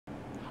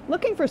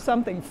Looking for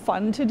something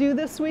fun to do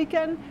this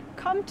weekend?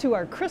 Come to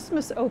our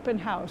Christmas open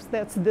house.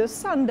 That's this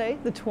Sunday,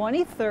 the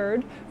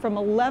 23rd, from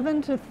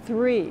 11 to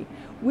 3.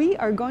 We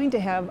are going to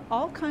have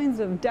all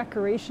kinds of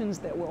decorations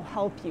that will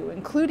help you,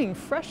 including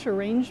fresh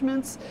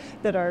arrangements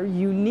that are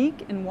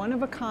unique and one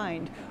of a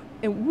kind.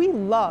 And we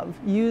love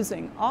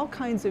using all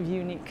kinds of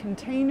unique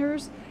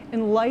containers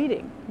and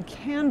lighting,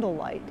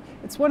 candlelight.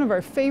 It's one of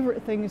our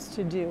favorite things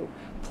to do.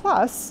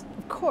 Plus,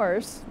 of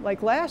course,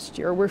 like last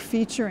year, we're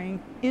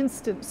featuring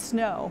instant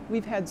snow.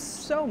 We've had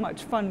so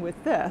much fun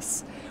with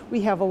this.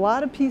 We have a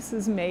lot of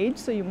pieces made,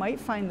 so you might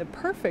find the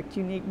perfect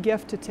unique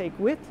gift to take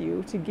with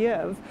you to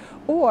give,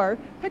 or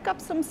pick up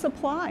some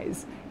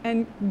supplies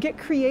and get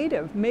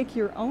creative. Make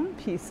your own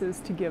pieces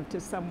to give to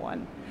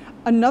someone.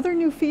 Another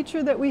new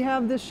feature that we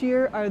have this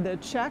year are the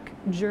Czech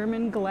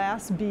German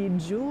glass bead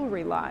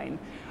jewelry line.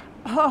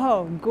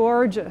 Oh,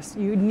 gorgeous.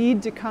 You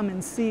need to come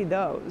and see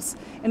those.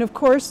 And of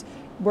course,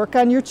 work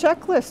on your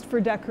checklist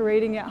for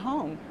decorating at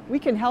home. We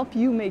can help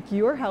you make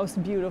your house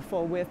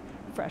beautiful with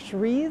fresh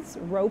wreaths,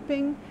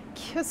 roping,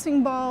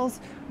 kissing balls,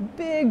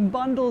 big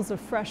bundles of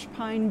fresh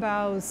pine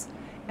boughs.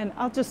 And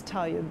I'll just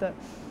tell you,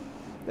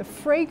 the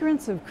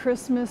fragrance of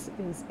Christmas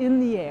is in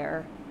the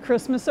air.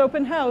 Christmas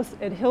open house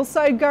at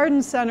Hillside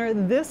Garden Center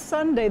this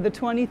Sunday, the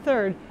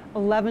 23rd,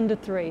 11 to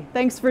 3.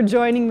 Thanks for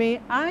joining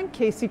me. I'm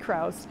Casey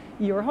Kraus,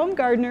 your home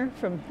gardener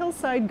from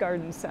Hillside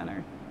Garden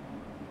Center.